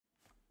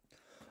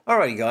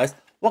Alrighty guys,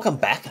 welcome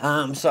back.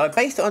 So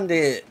based on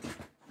their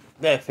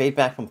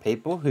feedback from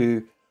people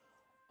who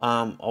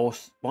I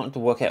was wanting to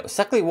work out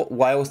exactly what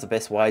way was the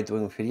best way of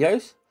doing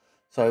videos.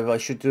 So if I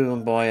should do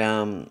them by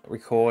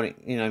recording,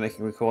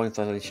 making recordings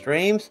on the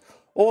streams,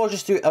 or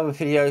just do other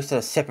videos that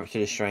are separate to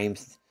the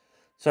streams.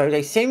 So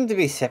they seem to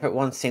be separate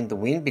ones seem to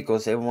win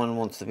because everyone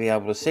wants to be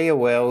able to see a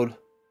world,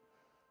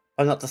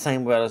 but not the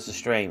same world as the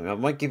stream. I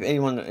won't give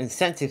anyone an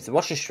incentive to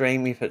watch the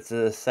stream if it's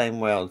the same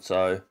world.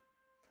 So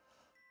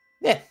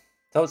yeah.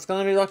 So it's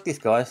going to be like this,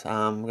 guys.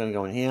 I'm going to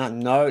go in here.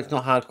 No, it's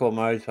not hardcore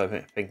mode, so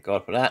thank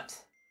God for that.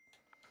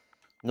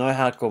 No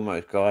hardcore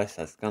mode, guys.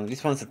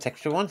 This one's a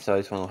texture one, so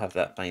this one will have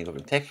that funny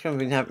looking texture I've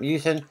been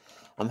using.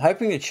 I'm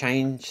hoping to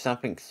change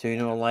something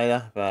sooner or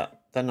later,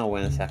 but don't know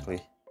when exactly.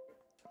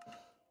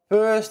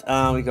 First,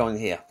 we go in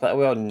here. But,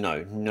 well,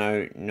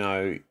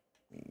 no.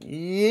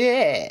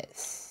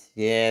 Yes,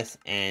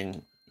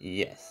 and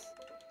yes.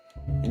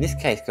 In this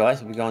case,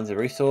 guys, we'll be going to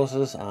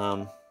resources.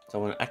 So I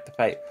want to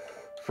activate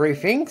 3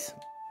 things.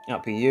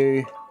 Up to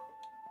you.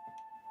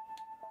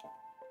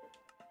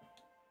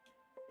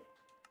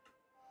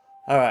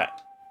 Alright.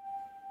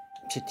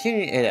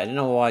 Continue edit. I don't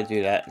know why I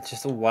do that. It's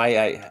just the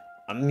way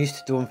I'm used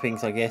to doing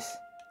things, I guess.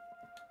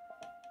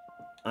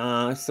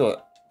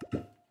 So I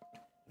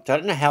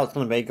don't know how it's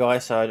going to be,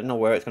 guys, so I don't know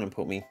where it's going to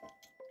put me.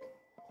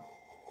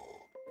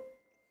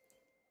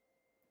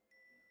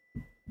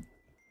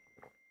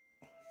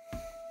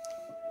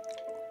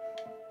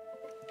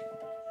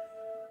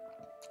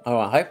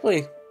 Alright,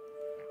 hopefully.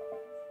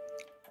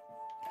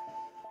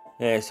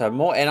 Yeah, so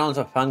more add-ons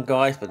are fun,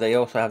 guys, but they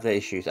also have their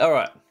issues.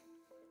 Alright.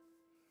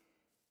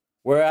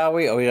 Where are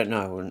we? Oh, we don't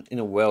know. We're in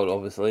a world,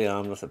 obviously.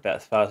 That's about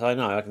as far as I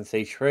know. I can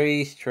see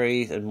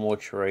trees, and more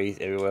trees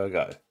everywhere I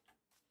go.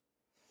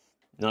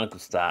 Not a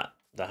good start.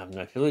 Don't have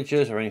no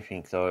villagers or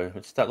anything, so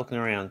let's start looking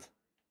around.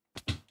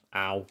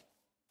 Ow.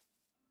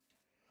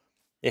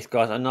 Yes,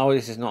 guys, I know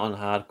this is not on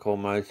hardcore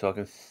mode, so I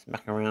can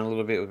smack around a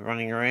little bit with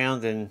running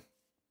around and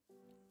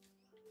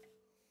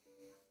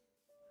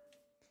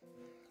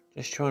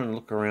just trying to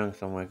look around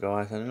somewhere,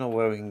 guys. I don't know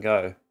where we can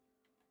go.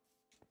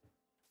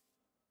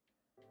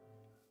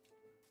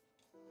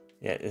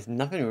 Yeah, there's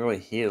nothing really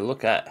here to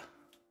look at.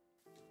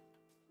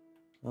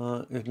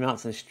 There's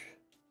mountains.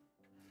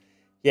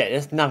 Yeah,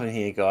 there's nothing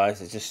here, guys.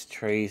 It's just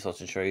trees,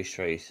 lots of trees.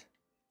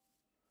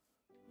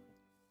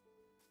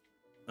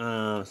 So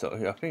I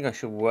think I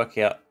should work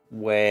out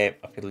where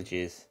a village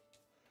is.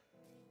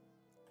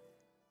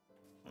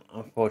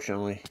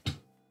 Unfortunately.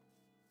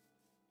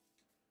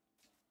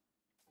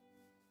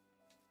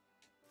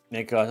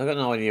 Yeah, guys, I've got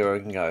no idea where I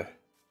can go.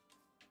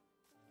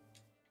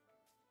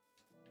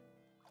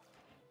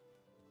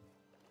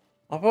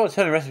 I thought I'd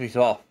turn the recipes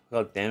off.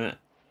 God damn it.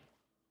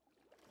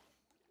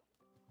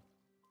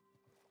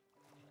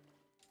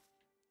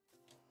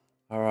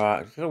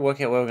 Alright, just gotta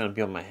work out where we're gonna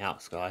build my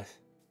house, guys.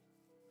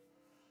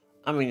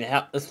 I mean,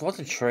 there's lots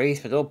of trees,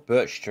 but they're all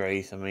birch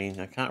trees. I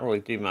mean, I can't really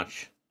do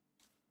much.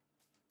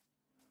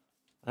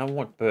 I don't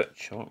want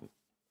birch. I want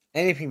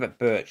anything but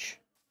birch.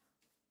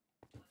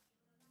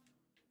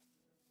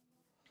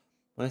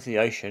 Where's the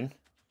ocean?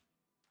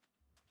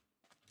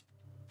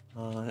 I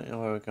don't know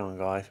where we're going,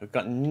 guys. We've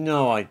got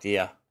no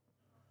idea.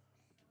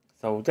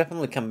 So we'll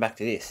definitely come back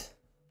to this.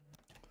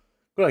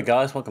 Good day,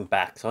 guys. Welcome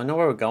back. So I know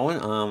where we're going.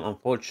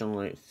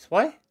 Unfortunately, it's this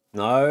way?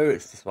 No,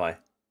 it's this way.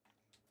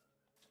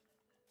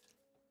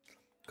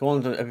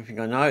 According to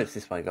everything I know, it's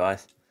this way,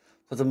 guys.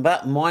 So it's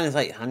about minus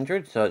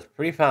 800, so it's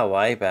pretty far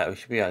away, but we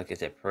should be able to get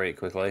there pretty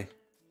quickly.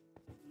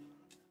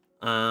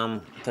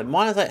 So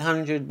minus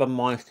 800 by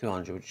minus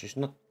 200, which is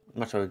not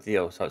much of a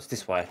deal, so it's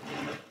this way.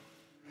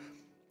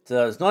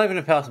 So it's not even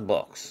 1,000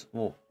 blocks.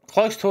 Well,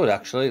 close to it,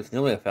 actually. It's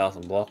nearly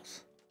 1,000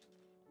 blocks.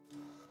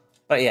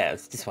 But yeah,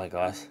 it's this way,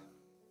 guys.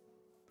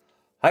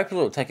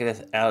 Hopefully it'll take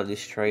us out of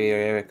this tree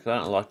area, because I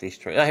don't like these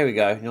trees. Oh, here we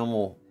go.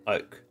 Normal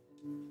oak.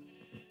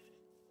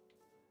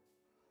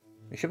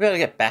 We should be able to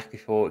get back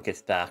before it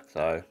gets dark,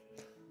 so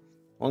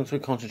as long as we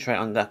concentrate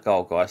on that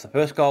goal, guys. The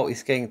first goal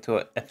is getting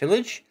to a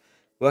village,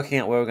 working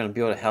out where we're going to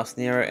build a house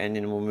near it, and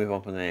then we'll move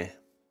on from there.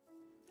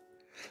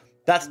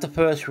 That's the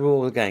first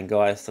rule of the game,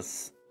 guys.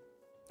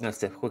 That's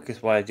the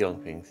quickest way of doing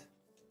things.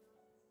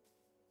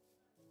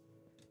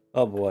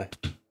 Oh boy.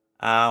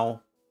 Ow.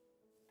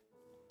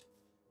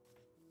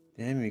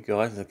 Damn you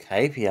guys, there's a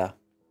cave here.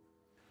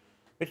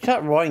 We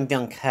start writing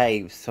down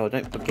caves so I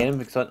don't forget them,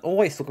 because I'm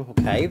always looking for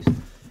caves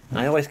and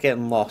I always get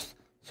them lost.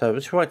 So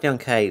let's write down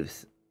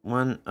caves.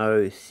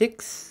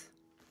 106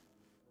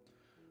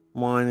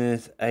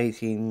 minus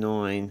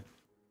 89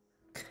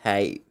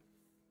 cave.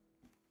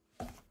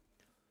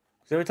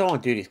 So every time I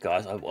do this,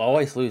 guys, I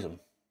always lose them.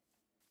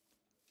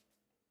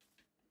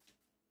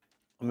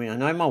 I mean, I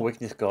know my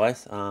weakness,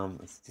 guys.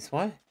 It's this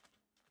way.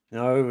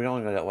 No, we don't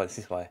want to go that way. It's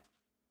this way.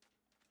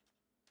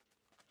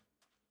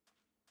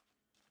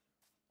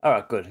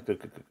 Alright, good.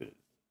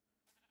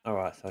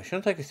 Alright, so it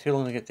shouldn't take us too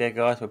long to get there,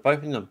 guys. We're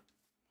both in the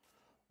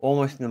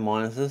almost in the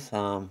minuses.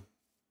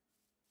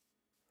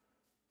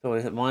 So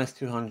is it minus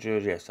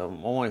 200? Yeah, so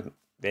I'm almost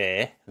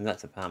there, and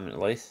that's apartment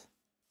at least.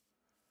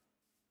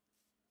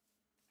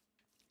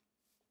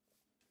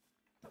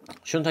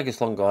 Shouldn't take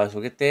us long, guys.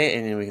 We'll get there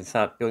and then we can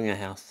start building our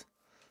house.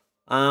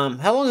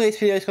 How long are these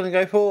videos going to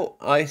go for?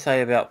 I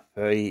say about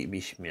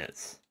 30-ish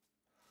minutes.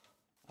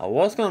 I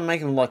was going to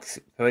make them like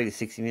 30 to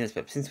 60 minutes,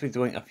 but since we're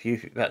doing about 2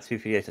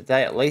 videos a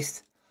day at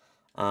least,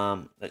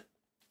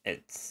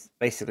 it's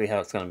basically how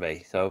it's going to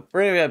be. So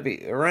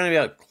around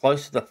about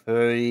close to the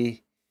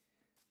 30.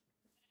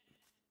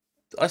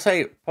 I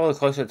say probably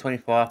closer to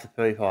 25 to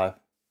 35.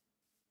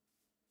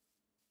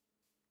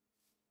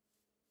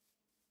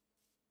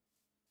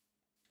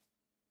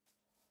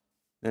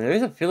 Now there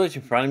is a village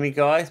in front of me,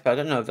 guys, but I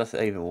don't know if that's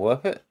even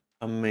worth it.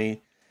 I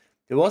mean,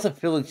 there was a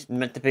village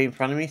meant to be in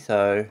front of me,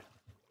 so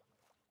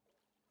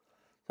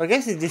I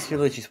guess if this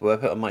village is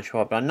worth it, I might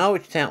try. But I know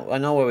which town. I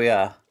know where we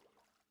are.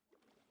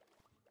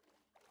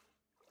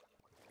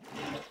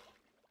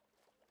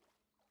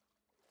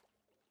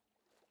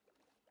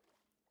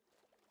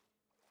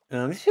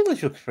 This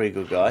village looks pretty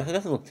good, guys. It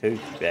doesn't look too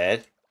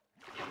bad.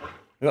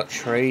 We've got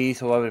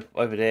trees all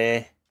over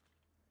there.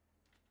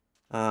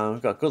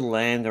 We've got good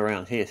land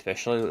around here,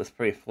 especially. It's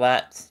pretty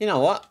flat. You know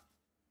what?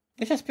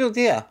 Let's just build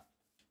here.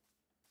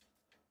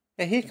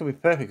 Yeah, here can be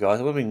perfect,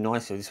 guys. It would be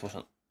nice if this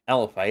wasn't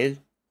elevated.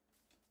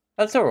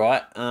 That's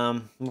alright.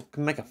 We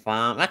can make a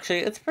farm.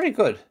 Actually, it's pretty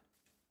good.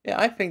 Yeah,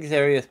 I think this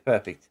area is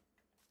perfect.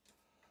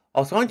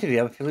 I was going to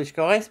the other village,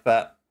 guys,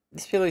 but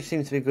this village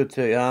seems to be good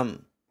too.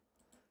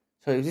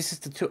 So this is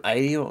the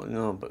 280 or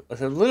no, but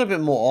it's a little bit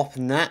more off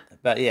than that.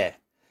 But yeah,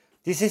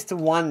 this is the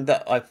one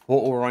that I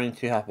thought we were running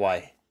to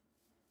halfway.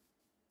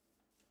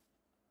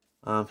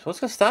 So let's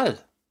get started.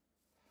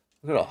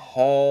 We've got a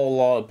whole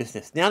lot of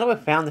business. Now that we've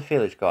found the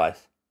village,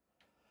 guys,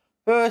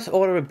 first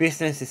order of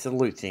business is the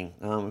looting.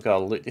 We've got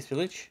to loot this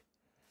village.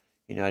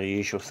 You know, the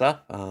usual stuff.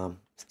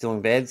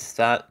 Stealing beds,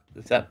 start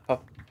with that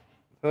pop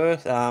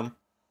first. Turn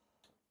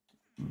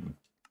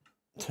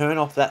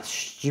off that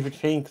stupid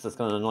thing because it's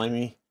going to annoy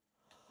me.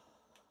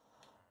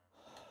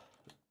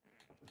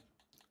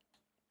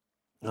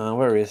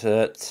 Where is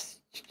it?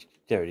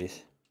 There it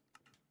is.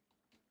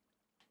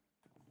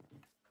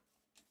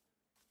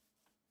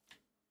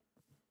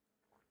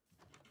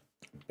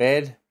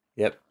 Bed.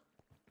 Yep.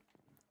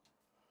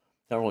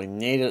 Don't really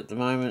need it at the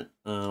moment.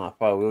 I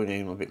probably will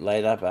need them a bit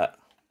later, but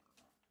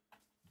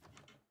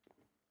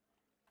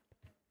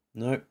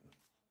nope.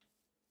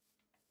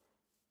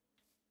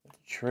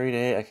 Tree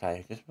there.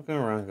 Okay, just looking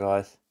around,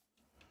 guys.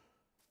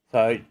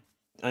 So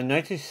I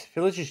notice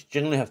villages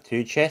generally have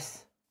 2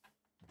 chests.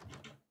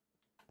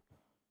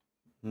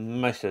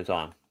 Most of the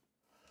time.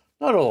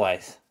 Not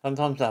always.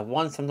 Sometimes I have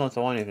 1, sometimes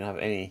I won't even have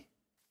any.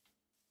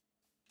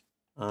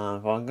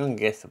 But I'm going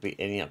to guess there'll be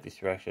any up this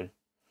direction.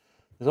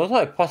 There's also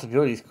a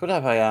possibility this could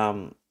have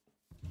a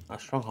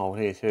stronghold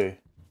here too.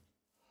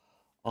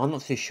 I'm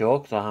not too sure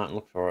because I haven't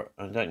looked for it.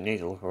 I don't need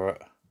to look for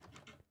it.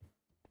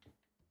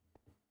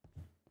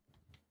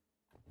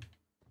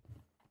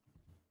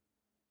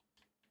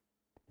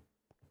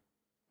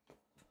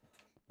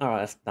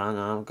 Alright, that's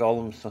done.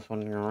 Golem's just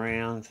wandering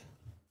around.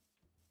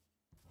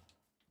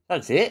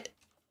 That's it.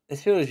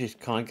 This village is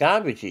kind of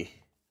garbagey,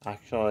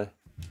 actually.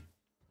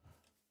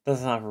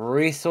 Doesn't have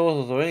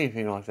resources or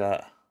anything like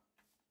that.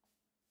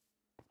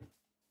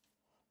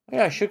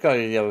 Yeah, I should go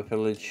to the other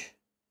village.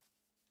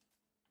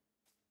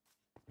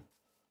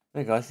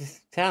 Hey guys,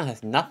 this town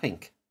has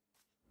nothing.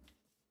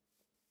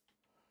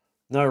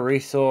 No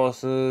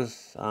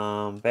resources,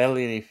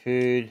 barely any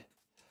food.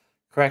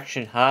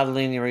 Correction,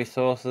 hardly any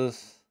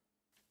resources.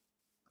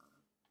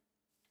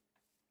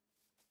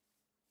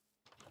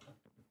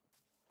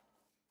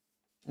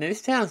 Now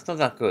this town's not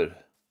that good.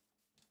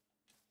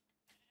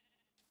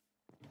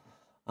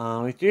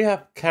 We do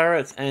have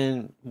carrots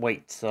and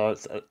wheat, so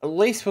it's, at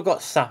least we've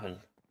got something.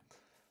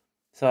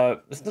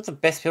 So it's not the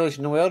best village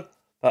in the world,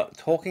 but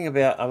talking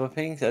about other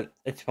things,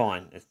 it's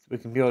fine. We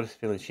can build this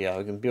village here.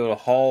 We can build a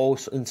whole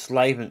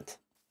enslavement.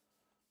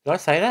 Did I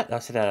say that? I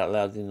said that out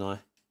loud, didn't I?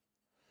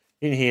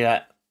 You didn't hear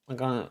that.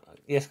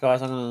 Yes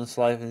guys, I'm gonna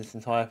enslave this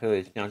entire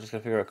village. Now I'm just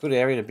gonna figure out a good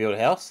area to build a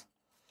house.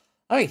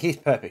 I think he's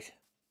perfect.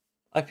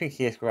 I think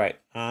he is great.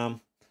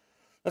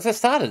 Let's get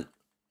started.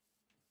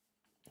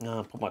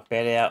 Put my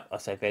bed out. I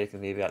say bed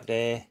can be about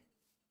there.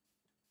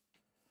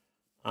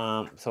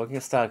 So we can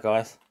get started,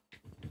 guys.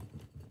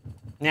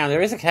 Now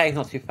there is a cave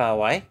not too far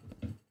away,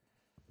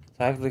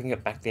 so hopefully we can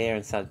get back there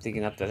and start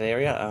digging up that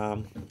area.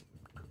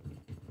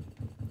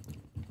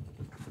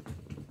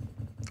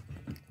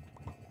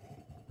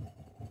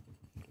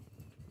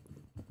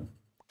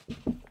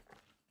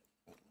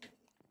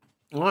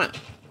 Alright.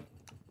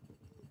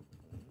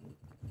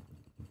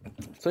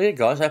 So yeah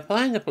guys, I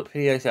plan to put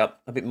videos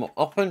up a bit more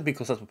often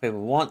because that's what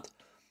people want.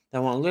 They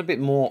want a little bit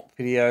more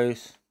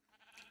videos.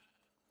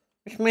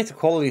 Which means the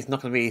quality is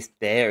not going to be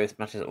there as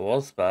much as it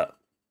was, but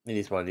it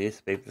is what it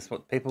is. That's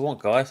what people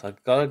want, guys.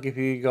 I've got to give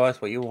you guys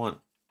what you want.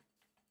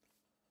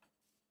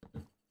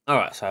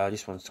 Alright, so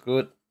this one's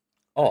good.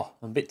 Oh,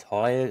 I'm a bit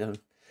tired. I'm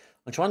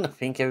trying to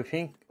think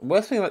everything. The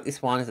worst thing about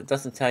this one is it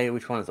doesn't tell you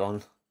which one it's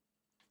on.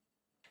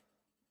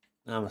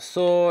 A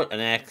sword, an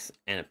axe,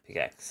 and a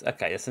pickaxe.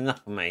 Okay, that's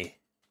enough for me.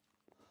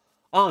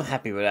 I'm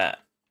happy with that.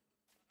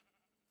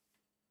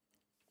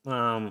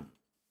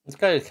 Let's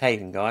go to the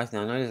caving, guys.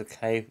 Now I know there's a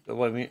cave.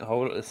 Wait a minute,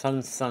 hold it. The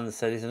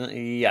sunset, isn't it?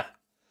 Yeah.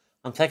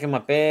 I'm taking my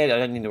bed. I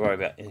don't need to worry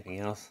about anything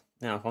else.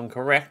 Now, if I'm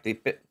correct,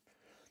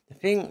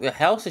 the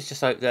house is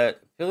just like the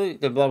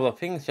blah blah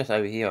thing's just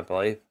over here, I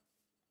believe.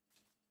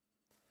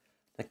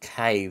 The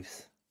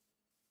caves.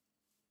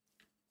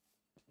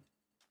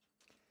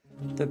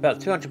 They're about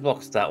 200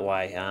 blocks that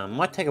way.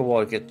 Might take a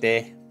while to get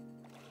there.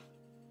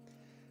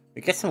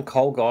 We get some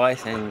coal,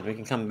 guys, and we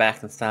can come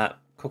back and start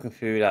cooking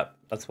food up.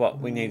 That's what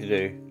we need to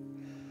do.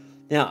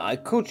 Now, I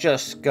could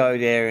just go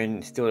there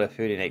and steal their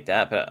food and eat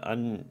that, but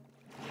I'm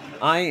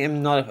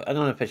not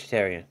a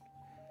vegetarian.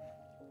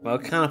 Well,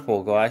 we can't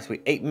afford, guys.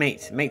 We eat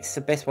meat. Meat's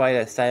the best way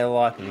to stay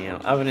alive now,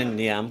 other than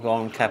the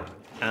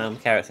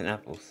carrots and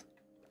apples.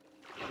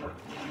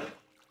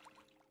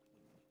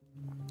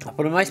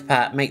 For the most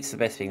part, meat's the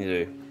best thing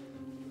to do.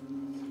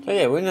 So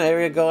yeah, we're in the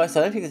area, guys.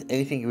 I don't think there's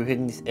anything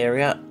within this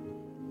area.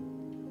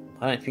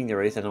 I don't think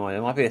there is, anyway.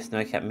 There might be a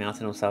snow-capped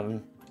mountain or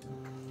something.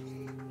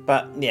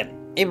 But yeah,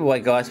 either way,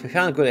 guys, we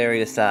found a good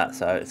area to start,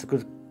 so it's a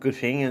good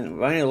thing. And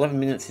we're only 11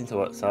 minutes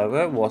into it. So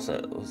where was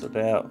it? It was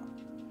about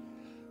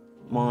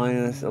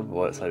minus. Oh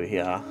boy, it's over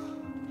here.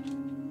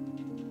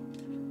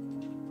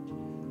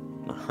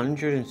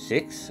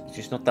 106, which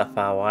is not that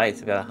far away.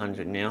 It's about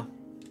 100 now.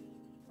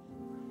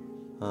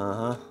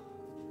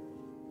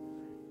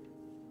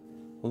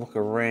 Look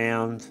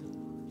around.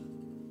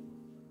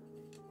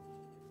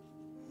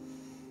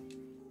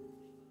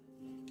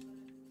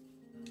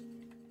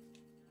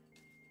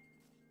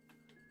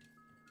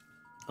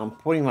 I'm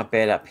putting my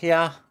bed up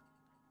here.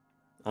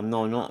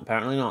 No, I'm not.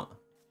 Apparently not.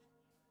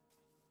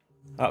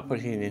 I'll put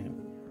it here then.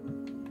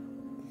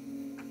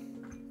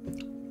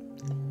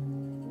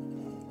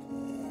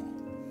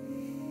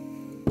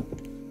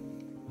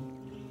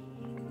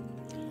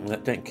 I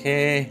don't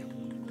care.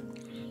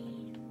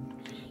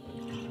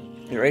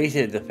 You're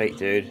easy to defeat,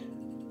 dude.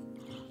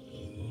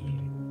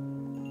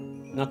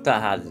 Not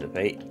that hard to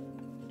defeat.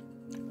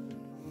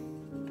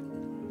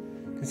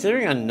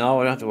 Considering I know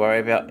I don't have to worry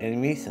about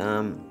enemies,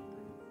 alright,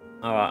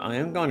 I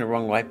am going the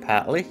wrong way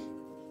partly.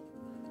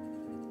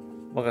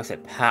 Like I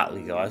said,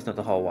 partly, guys, not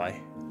the whole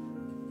way.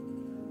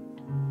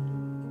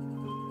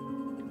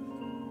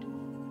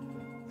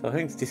 So I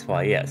think it's this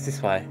way, yeah, it's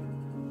this way.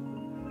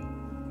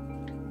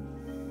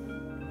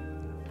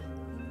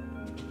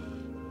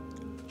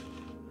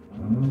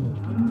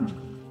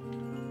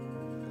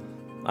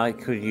 I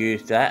could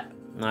use that.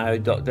 No,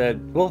 the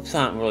wolves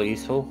aren't really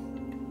useful.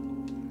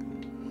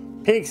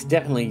 Pigs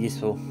definitely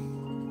useful.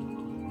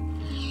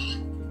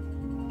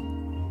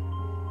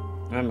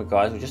 Remember,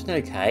 guys, we just need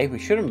a cave. We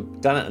should have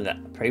done it in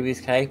that previous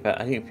cave, but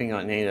I didn't think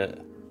I needed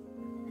it.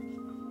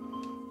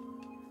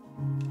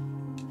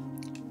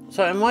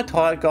 So, am I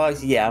tired,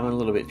 guys? Yeah, I'm a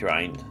little bit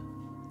drained.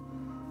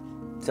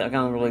 Is that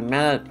going to really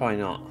matter? Probably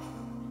not.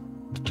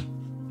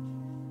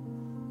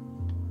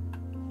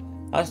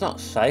 That's not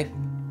safe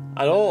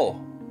at all.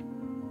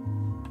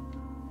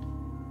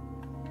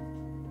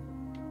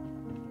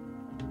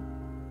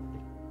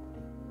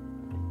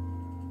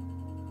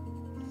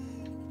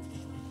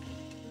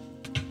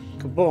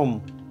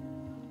 Kaboom.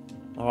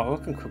 Alright,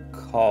 we can cook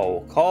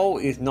coal. Coal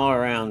is not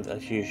around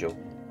as usual.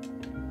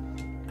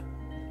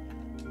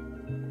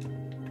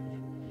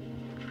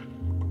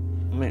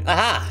 I mean,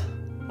 aha!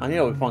 I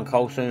knew we'd find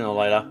coal sooner or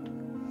later.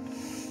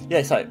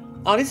 Yeah, so,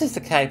 oh, this is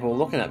the cave we were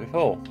looking at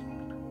before.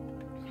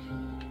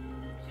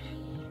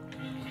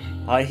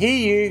 I hear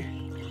you.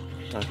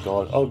 Oh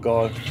god, oh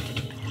god.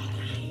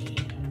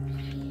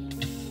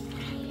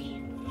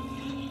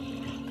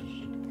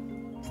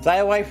 Stay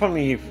away from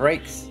me, you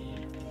freaks.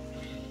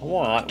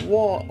 What?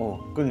 What?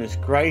 Oh, goodness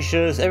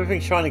gracious.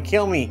 Everything's trying to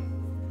kill me.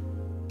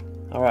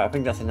 Alright, I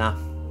think that's enough.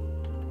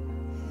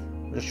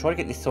 We'll just try to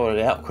get this sorted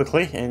out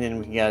quickly and then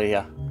we can get out of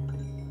here.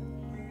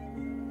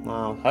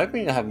 I was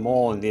hoping to have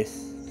more on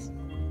this.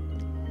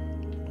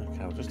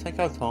 Okay, we'll just take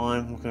our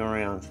time looking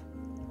around.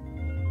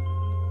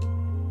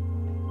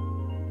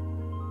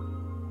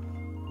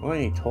 We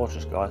need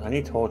torches, guys. I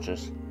need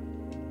torches.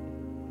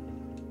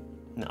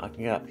 No, I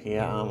can get up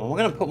here. I'm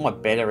going to put my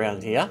bed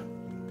around here.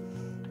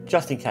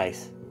 Just in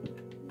case.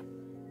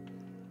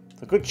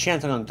 It's a good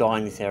chance I'm going to die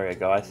in this area,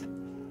 guys.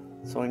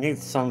 So we need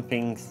some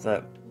things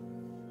that...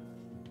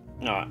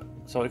 Alright,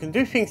 so we can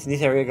do things in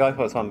this area, guys,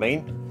 for the time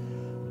being.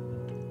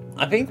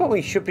 I think what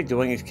we should be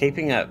doing is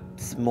keeping a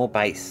small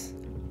base.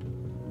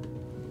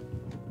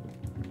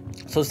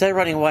 So instead of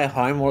running away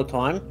home all the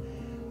time,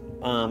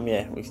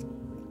 yeah,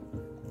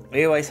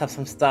 we always have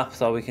some stuff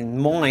so we can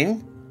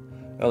mine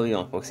early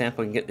on. For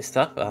example, we can get this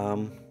stuff.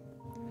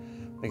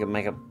 We can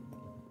make a...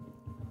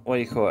 What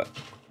do you call it?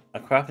 A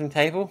crafting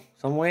table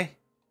somewhere.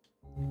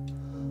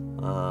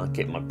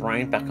 Get my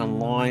brain back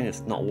online.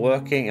 It's not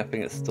working. I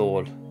think it's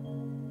stored.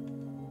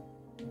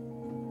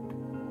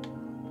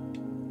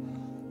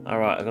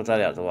 Alright, I got that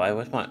out of the way.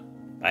 Where's my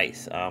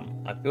base?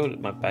 I built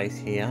my base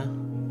here.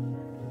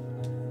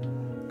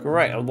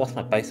 Great, I lost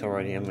my base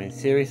already. I mean,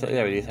 seriously?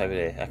 There it is over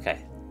there.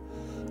 Okay.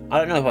 I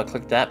don't know if I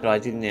clicked that, but I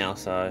did now,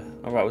 so...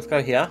 Alright, let's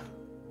go here.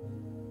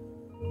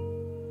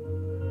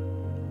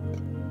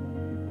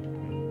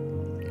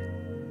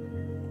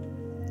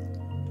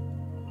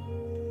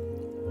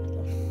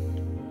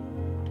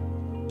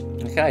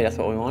 Okay, that's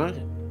what we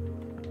wanted.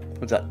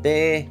 Put that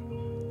there.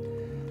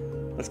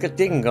 Let's get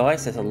digging,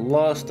 guys. There's a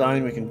lot of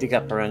stone we can dig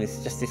up around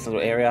this little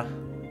area.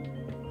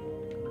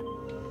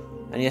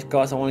 And yes,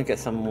 guys, I want to get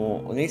some more.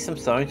 We need some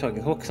stone so I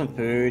can cook some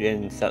food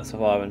and start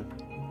surviving.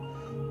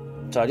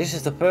 So this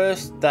is the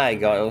first day,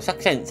 guys, or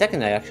second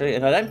day actually,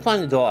 and I don't plan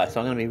to die, so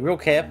I'm going to be real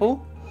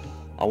careful.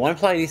 I want to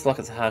play this like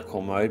it's a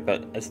hardcore mode,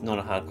 but it's not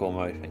a hardcore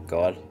mode, thank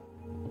God.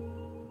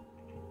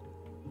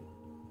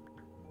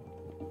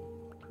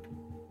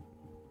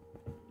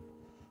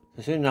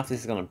 So soon enough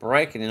this is going to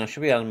break, and then I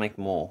should be able to make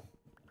more.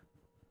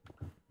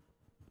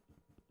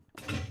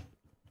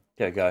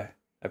 There we go,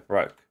 it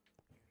broke.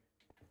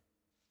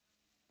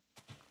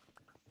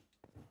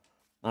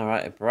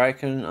 Alright, it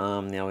broken.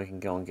 Now we can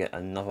go and get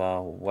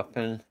another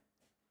weapon.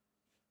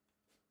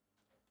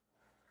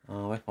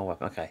 Where's my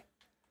weapon? Okay.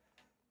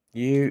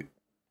 You,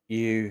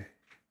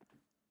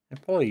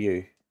 and probably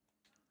you.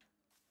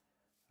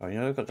 Oh, you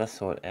know, we've got that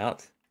sorted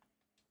out.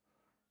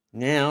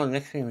 Now, the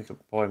next thing we could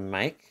probably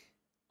make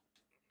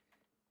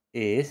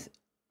is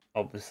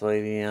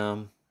obviously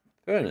the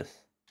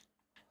furnace.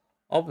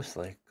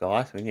 Obviously,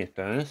 guys, we need a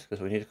furnace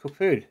because we need to cook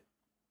food.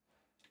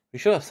 We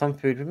should have some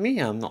food with me.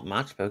 Not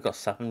much, but I've got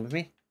something with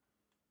me.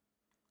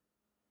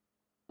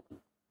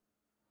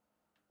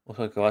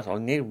 Also, guys, I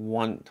need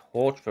one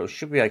torch, but it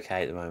should be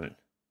okay at the moment.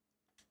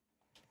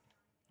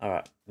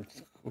 Alright,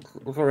 let's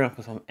look around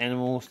for some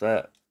animals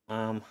that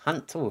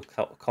hunt. Oh,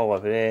 coal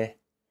over there.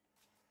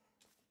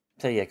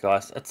 So yeah,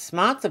 guys, it's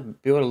smart to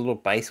build a little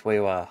base where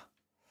you are.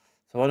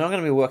 So I'm not going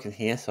to be working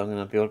here, so I'm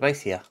going to build a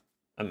base here.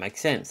 It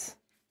makes sense.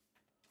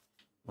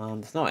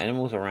 There's no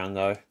animals around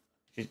though,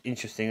 which is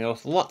interesting. There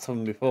was lots of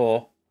them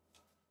before.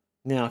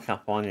 Now I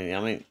can't find any. I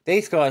mean,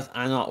 these guys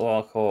are not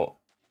what I call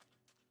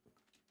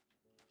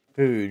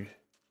food.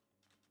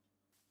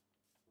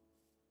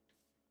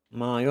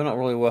 No, you're not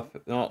really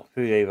not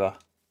food either.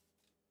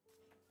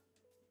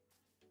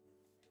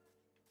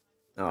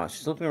 Alright,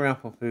 just looking around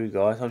for food,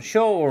 guys. I'm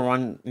sure we'll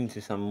run into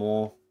some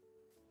more.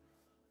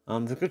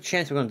 There's a good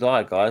chance we're going to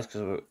die, guys,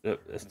 because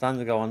it's starting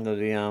to go under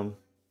the,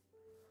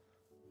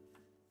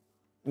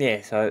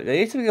 Yeah, so there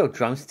used to be little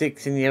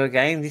drumsticks in the other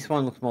game. This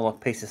one looks more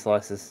like pizza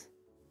slices.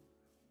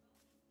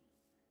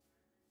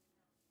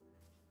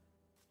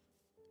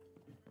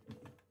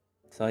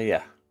 So,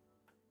 yeah.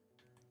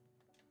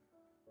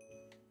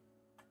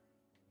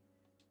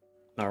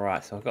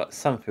 Alright, so I've got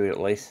some food at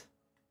least.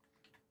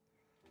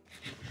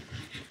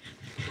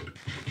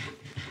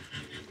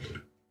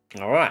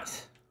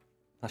 Alright.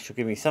 That should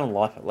give me some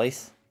life at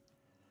least.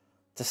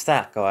 To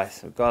start, guys,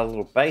 we've got a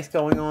little base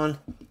going on.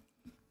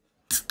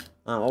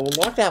 I would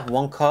like to have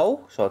one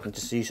coal, so I can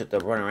just use it to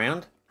run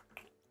around.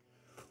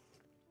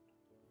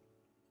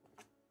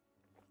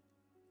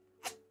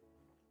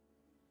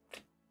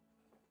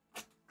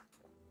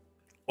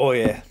 Oh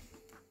yeah.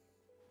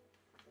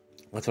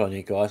 That's what I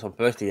need, guys. I'm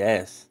thirsty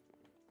as.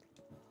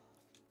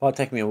 Might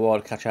take me a while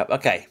to catch up.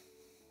 Okay.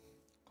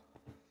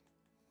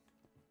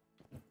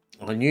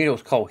 I knew there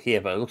was coal here,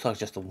 but it looks like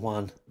it's just the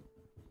one.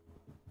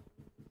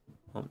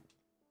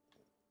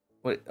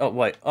 Wait, oh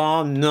wait.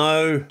 Oh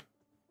no.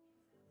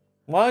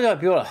 Why did I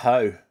build a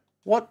hoe?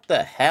 What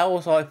the hell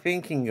was I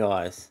thinking,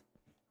 guys?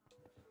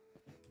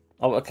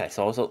 Oh, okay,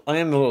 so I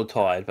am a little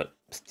tired, but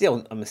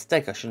still a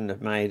mistake I shouldn't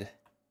have made.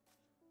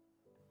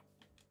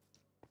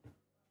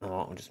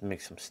 Alright, I'll just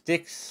make some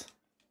sticks.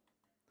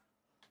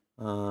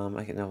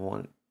 Make another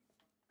one.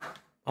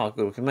 Oh,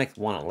 good, we can make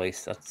one at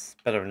least. That's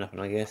better than nothing,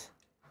 I guess.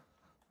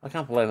 I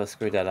can't believe I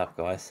screwed that up,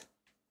 guys.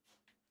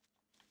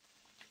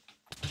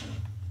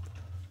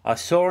 I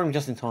saw him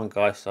just in time,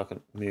 guys, so I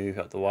could move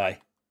out the way.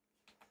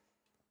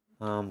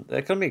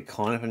 They're going to be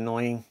kind of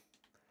annoying.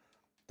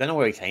 Don't know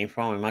where he came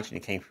from. I imagine he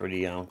came through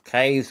the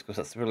caves, because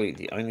that's really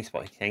the only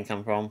spot he can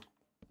come from.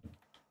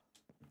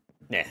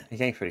 Yeah, he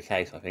came through the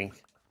caves, I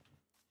think.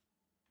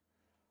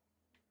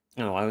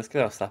 Anyway, let's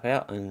get our stuff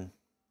out and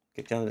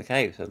get down to the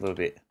caves a little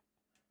bit.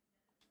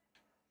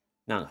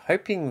 Now, I'm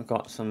hoping we've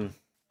got some...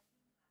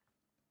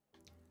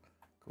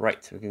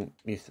 Great, so we can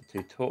use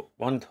the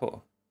one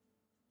torch.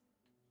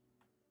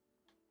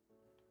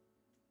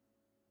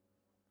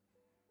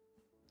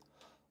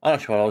 I'm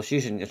not sure, I was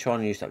trying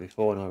to use that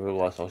before and I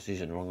realised I was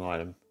using the wrong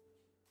item.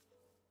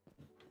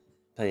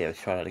 So yeah, let's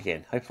try that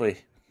again. Hopefully...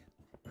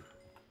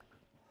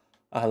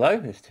 Oh, hello,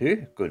 there's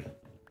two. Good.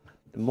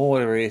 The more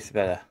there is, the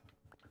better.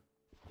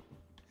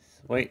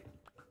 Sweet.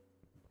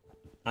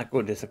 Ah,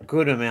 good, there's a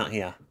good amount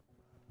here.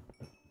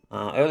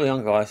 Early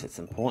on, guys, it's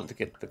important to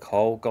get the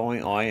coal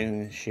going, iron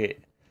and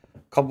shit.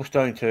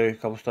 Cobblestone too.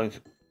 Cobblestone's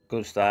a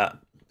good start.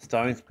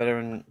 Stone's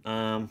better than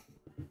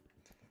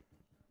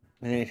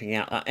anything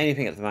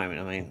anything at the moment.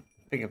 I mean,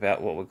 think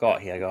about what we've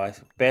got here,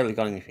 guys. Barely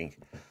got anything.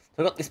 So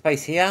I've got this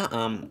base here.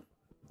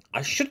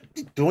 I should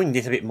be doing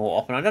this a bit more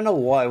often. I don't know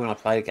why when I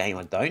play the game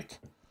I don't.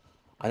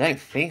 I don't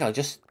think. I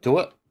just do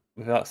it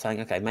without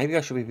saying, okay, maybe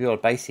I should be building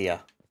a base here.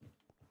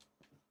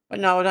 But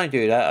no, I don't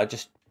do that. I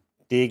just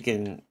dig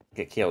and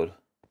get killed.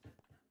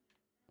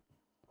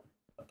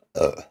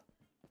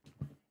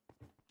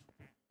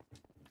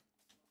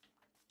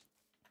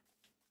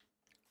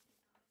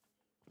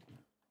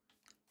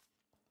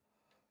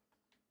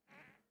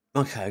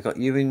 Okay, I got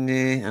you in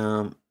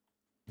there.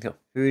 Got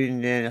food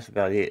in there. That's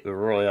about it. We're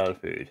really out of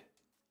food.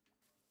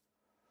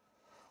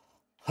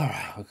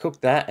 Alright, we'll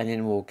cook that and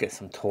then we'll get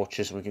some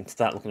torches and we can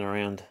start looking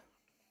around.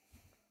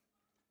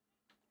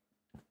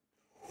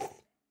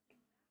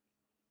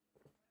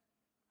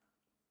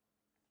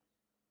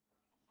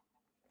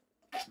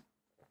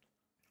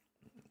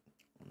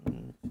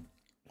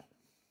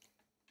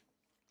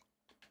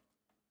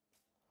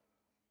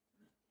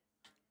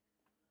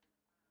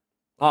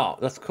 Oh,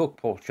 let's cook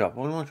pork chop.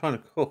 What am I trying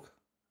to cook?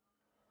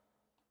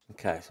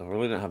 Okay, so we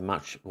really don't have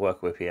much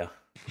work with here.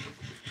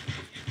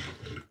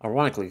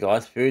 Ironically,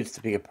 guys, food's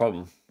the bigger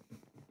problem.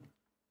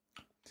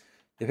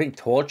 You think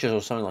torches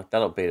or something like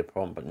that'll be the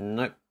problem, but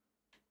nope.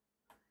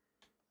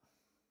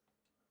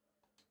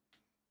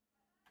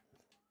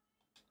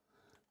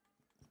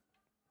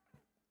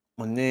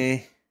 One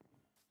there.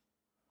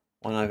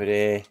 One over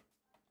there.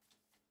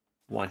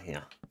 One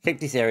here.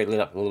 Keep this area lit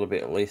up a little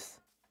bit at least.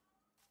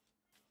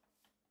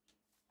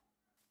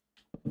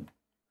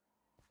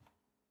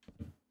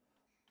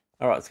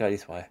 Alright, let's go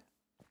this way.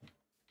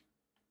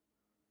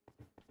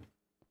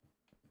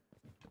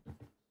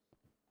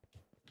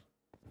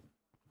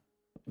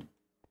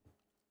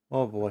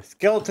 Oh boy,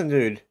 skeleton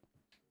dude! He's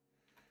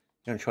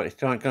gonna try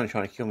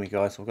to kill me,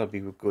 guys, so I've got to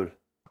be real good.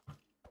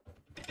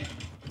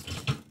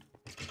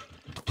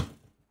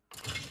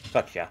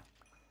 Gotcha.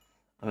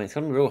 I mean, it's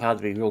gonna be real hard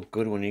to be real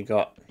good when you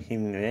got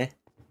him there.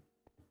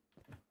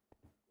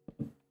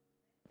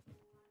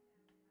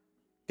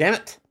 Damn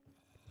it!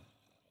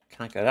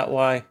 Can't go that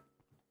way.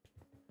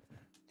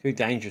 Too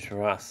dangerous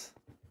for us.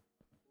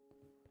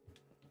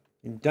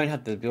 You don't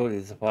have the ability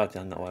to survive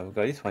down that way. We'll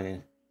go this way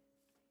then.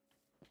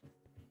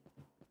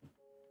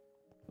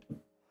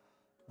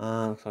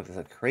 Looks like there's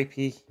a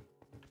creepy.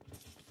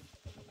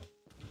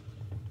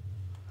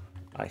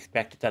 I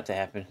expected that to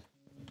happen.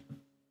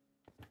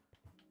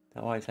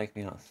 That way take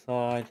me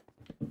outside.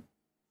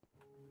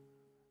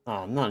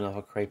 Oh, not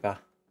another creeper.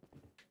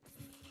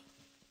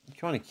 You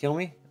trying to kill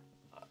me?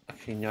 I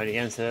actually know the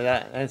answer to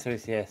that. The answer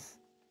is yes.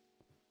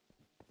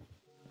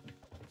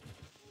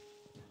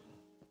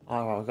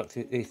 Oh, well, I've got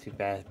these two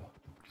bad.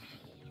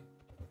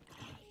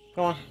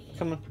 Come on,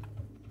 come on.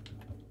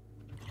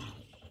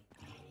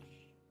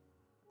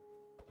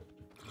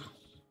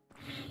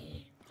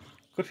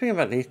 Good thing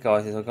about these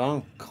guys is I've got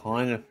them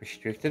kind of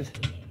restricted.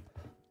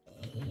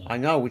 I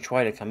know which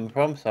way they're coming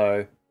from,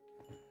 so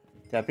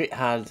they're a bit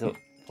hard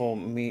for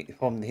them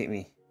to hit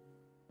me.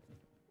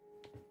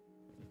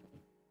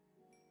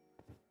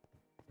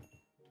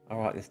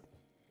 Alright,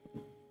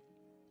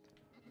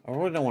 I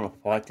really don't want to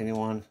fight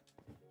anyone.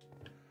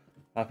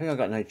 I think I've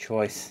got no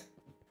choice.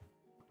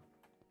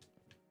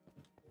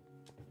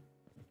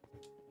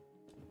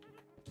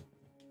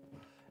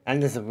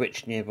 And there's a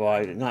witch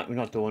nearby. No, we're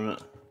not doing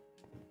it.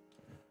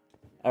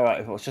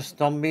 Alright, if it was just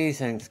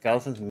zombies and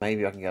skeletons,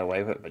 maybe I can get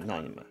away with it, but not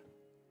anymore.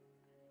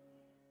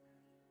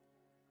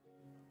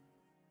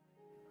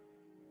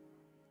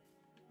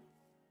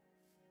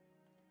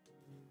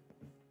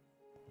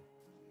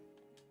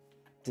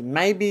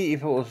 Maybe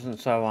if it wasn't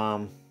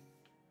so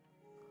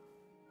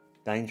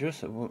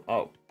dangerous, it would,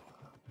 oh.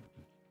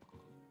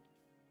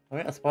 I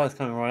think that spider's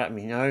coming right at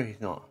me. No,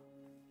 he's not.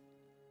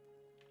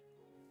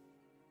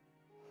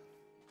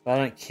 But I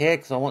don't care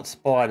because I want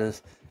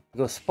spiders.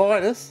 Because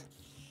spiders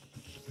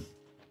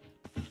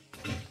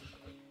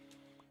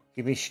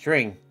give me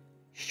string.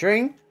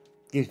 String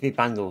gives me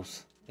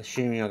bundles.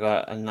 Assuming I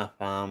got enough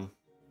I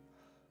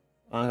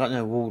got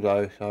no wool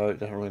though, so it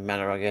doesn't really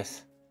matter, I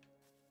guess.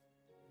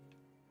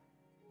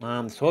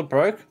 The sword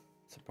broke.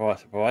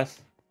 Surprise,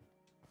 surprise.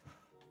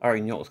 I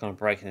already knew it was going to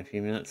break in a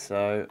few minutes,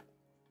 so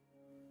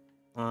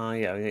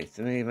yeah, we need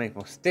to make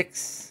more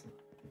sticks.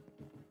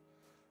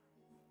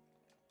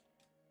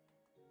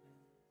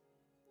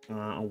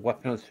 A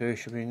weapon or two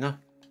should be enough.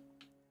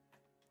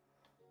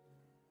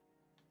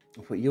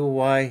 I'll put you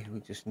away. We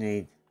just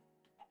need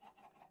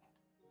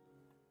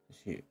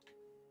you.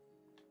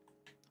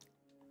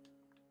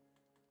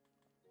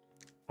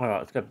 Alright,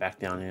 let's go back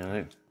down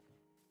here.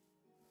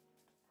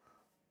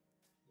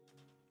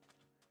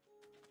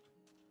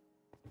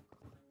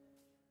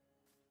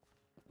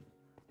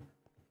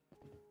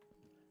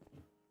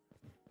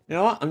 You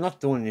know what? I'm not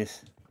doing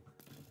this.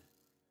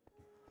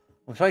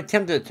 I'm so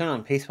tempted to turn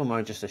on peaceful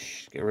mode just to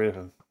get rid of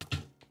him.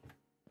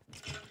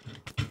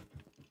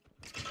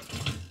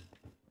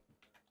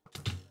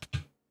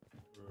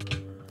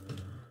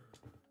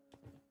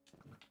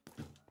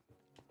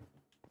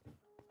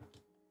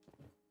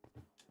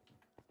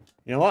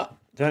 You know what?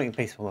 Doing it in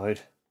peaceful mode.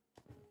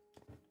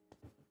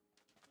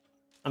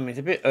 I mean, it's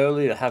a bit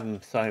early to have them,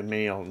 so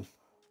many of them.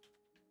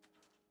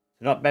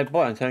 So not bad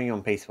boy, I'm turning you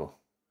on peaceful.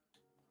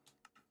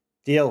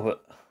 Deal with it.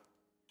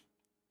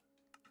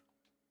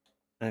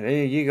 And if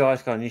any of you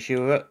guys got an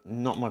issue with it,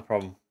 not my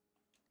problem.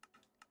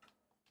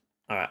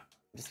 Alright,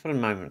 just for a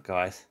moment,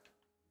 guys.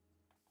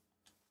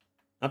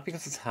 Not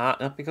because it's hard,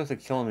 not because they're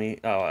killing me.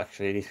 Oh,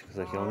 actually, it is because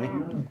they're killing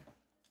me.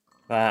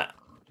 But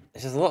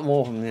it's just a lot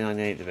more of them than I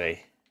need to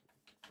be.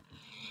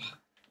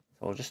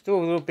 So I'll just do a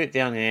little bit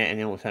down there and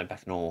then we'll turn it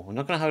back to normal. I'm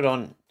not going to hold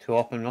on too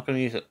often. I'm not going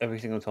to use it every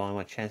single time.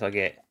 What chance I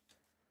get.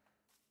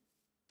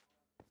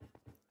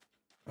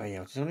 Oh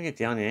yeah, I just want to get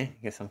down there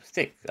and get some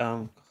sticks.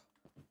 I'll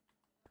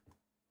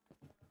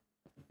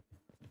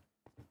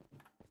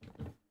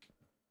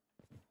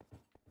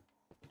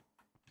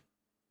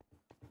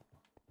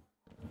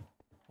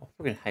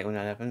freaking hate when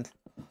that happens.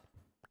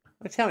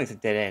 Tell me it's a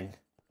dead end.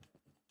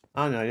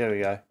 Oh no, there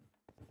we go.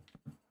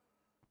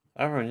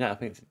 Other than that, I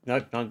think it's,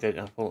 nope, not dead.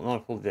 Not a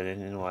full dead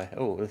end anyway.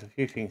 Oh, there's a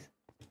few things.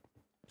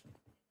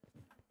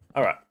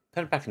 Alright,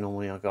 turn it back to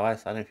normal now,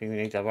 guys. I don't think we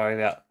need to worry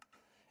about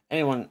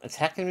anyone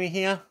attacking me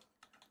here.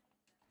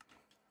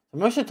 So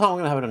most of the time, I'm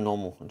going to have it on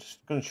normal. I'm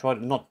just going to try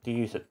not to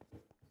use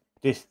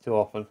this too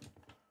often.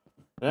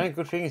 The only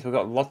good thing is we've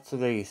got lots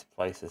of these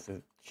places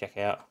to check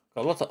out.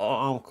 Got lots of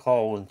armed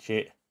coal and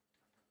shit.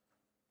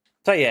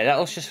 So yeah, that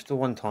was just the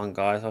one time,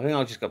 guys. I think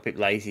I just got a bit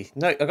lazy.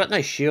 No, I got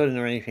no shielding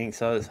or anything,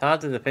 so it's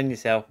hard to defend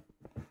yourself.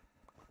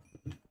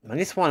 And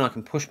this one, I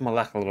can push my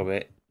luck a little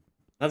bit.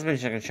 Not to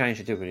mention I can change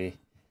the difficulty.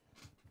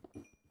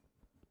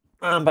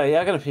 But yeah,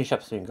 I'm going to finish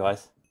up soon,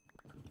 guys.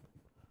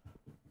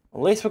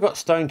 At least we've got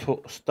stone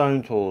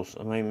tools.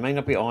 I mean, it may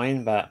not be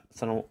iron, but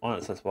it's on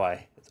its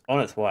way. It's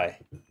on its way.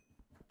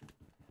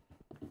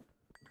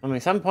 I mean,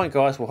 at some point,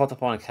 guys, we'll have to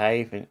find a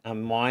cave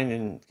and mine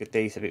and get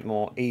these a bit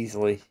more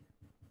easily.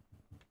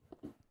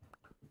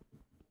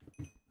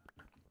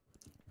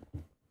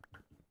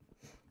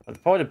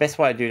 But probably the best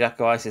way to do that,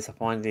 guys, is to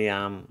find the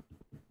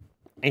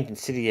ancient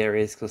city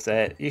areas, because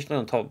they're usually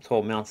on top of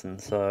tall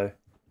mountains. So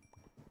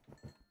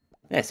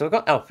yeah, so we've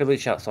got our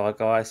village outside,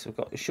 guys.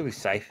 It should be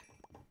safe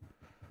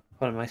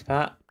for the most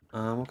part.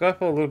 We'll go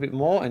for a little bit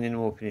more and then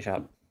we'll finish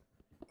up.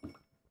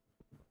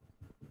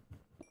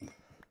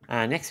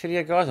 Next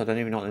video, guys, I don't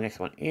even know what the next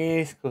one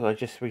is because I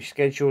just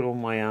rescheduled all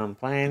my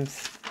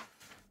plans.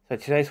 So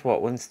today's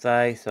what,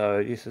 Wednesday,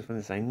 so this is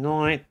Wednesday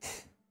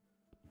night.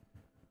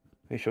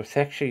 Visual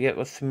section, yep,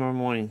 what's tomorrow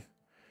morning?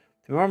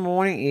 Tomorrow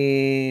morning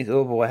is,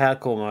 oh boy,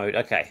 hardcore mode,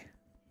 okay.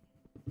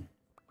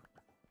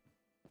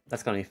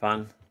 That's gonna be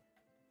fun.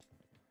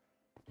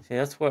 See,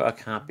 that's where I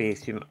can't be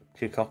too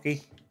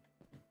cocky.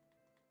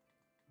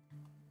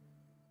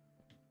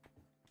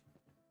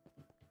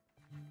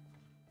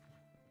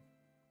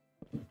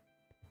 I'm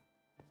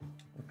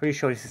pretty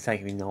sure this is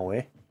taking me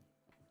nowhere.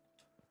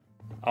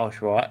 I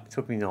was right, it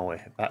took me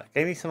nowhere, but it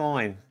gave me some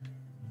iron.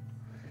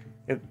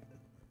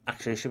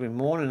 Actually, it should be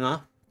more than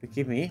enough to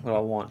give me what I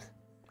want.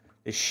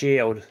 The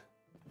shield.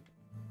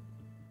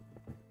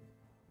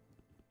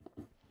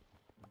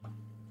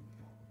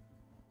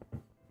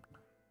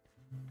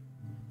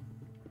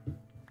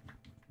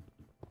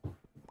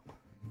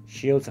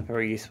 Shields are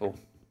very useful.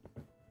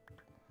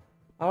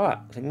 Alright,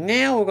 so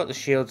now we've got the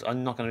shields,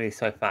 I'm not going to be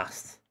so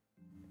fast.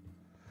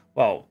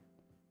 Well,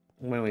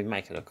 when we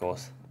make it, of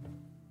course.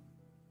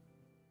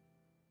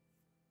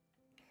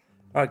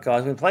 Alright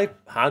guys, when we play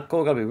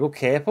hardcore, I've got to be real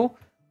careful.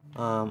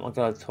 I've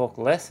got to talk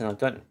less, and I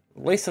don't,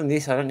 at least on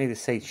this, I don't need to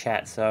see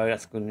chat, so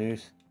that's good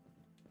news.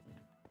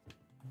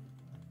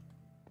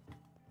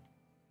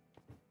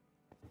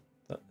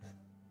 Oh.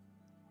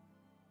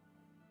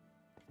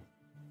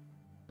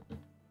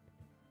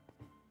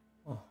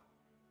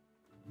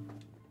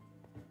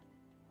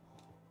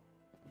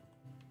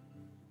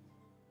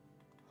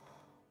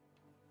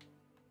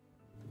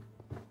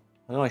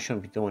 I know I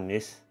shouldn't be doing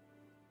this.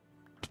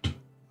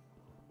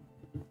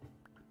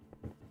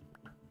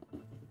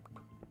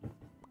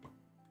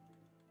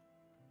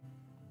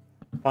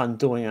 But I'm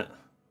doing it.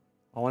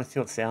 I want to see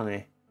what's down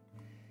there.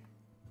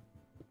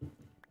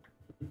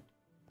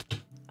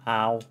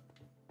 Ow.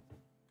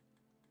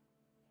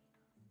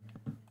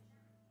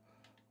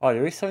 Oh,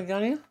 there is something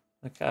down here?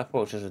 Okay, I thought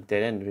it was just a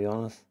dead end, to be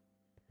honest.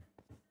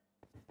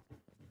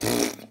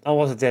 That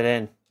was a dead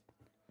end.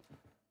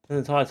 The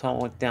entire time I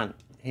went down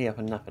here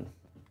for nothing.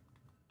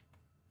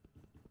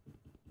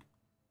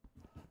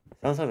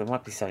 Sounds like there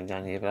might be something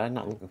down here, but I'm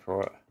not looking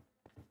for it.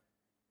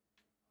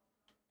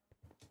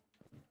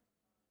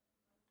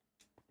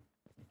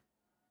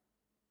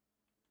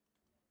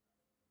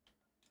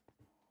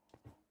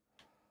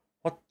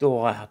 What do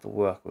I have to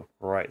work with?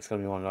 Right, it's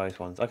going to be one of those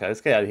ones. Okay,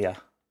 let's get out of here.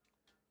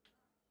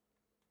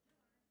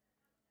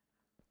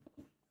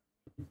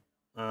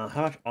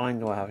 How much iron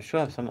do I have? I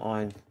should have some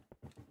iron.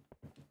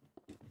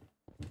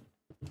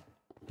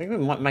 I think we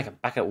might make a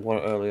bucket of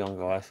water early on,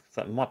 guys, because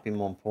that might be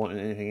more important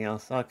than anything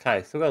else.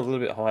 Okay, still got a little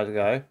bit higher to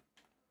go.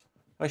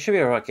 I should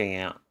be alright getting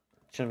out.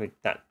 Shouldn't be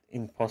that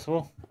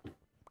impossible.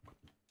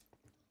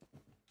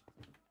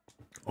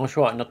 Oh, that's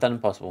right, not that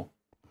impossible.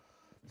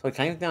 So I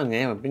came down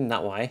there, we've been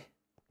that way.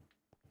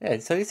 Yeah,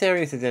 so this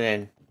area is a dead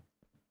end.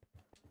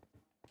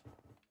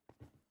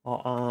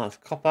 Oh, it's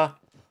copper.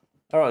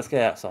 Alright, let's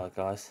get outside,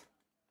 guys.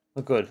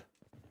 We're good.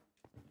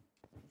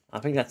 I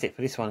think that's it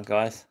for this one,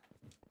 guys.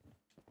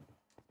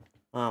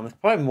 There's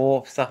probably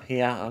more stuff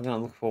here. I'm going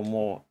to look for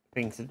more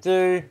things to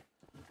do.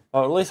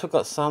 Or at least we've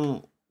got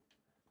some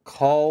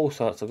coal,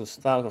 so it's a good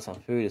start. We've got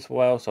some food as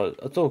well, so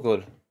it's all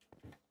good.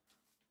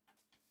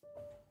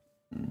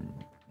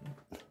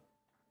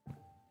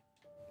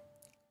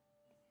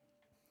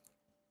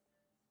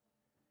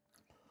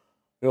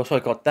 We also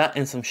got that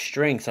and some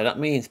string, so that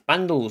means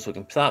bundles. We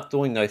can start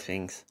doing those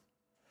things.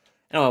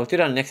 Anyway, we'll do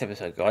that in the next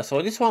episode, guys.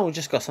 So this one, we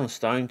just got some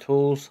stone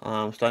tools,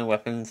 stone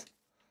weapons,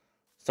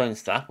 stone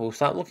stuff. We'll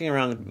start looking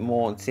around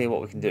more and see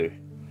what we can do.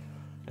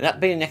 And that'll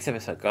be the next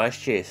episode, guys.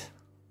 Cheers.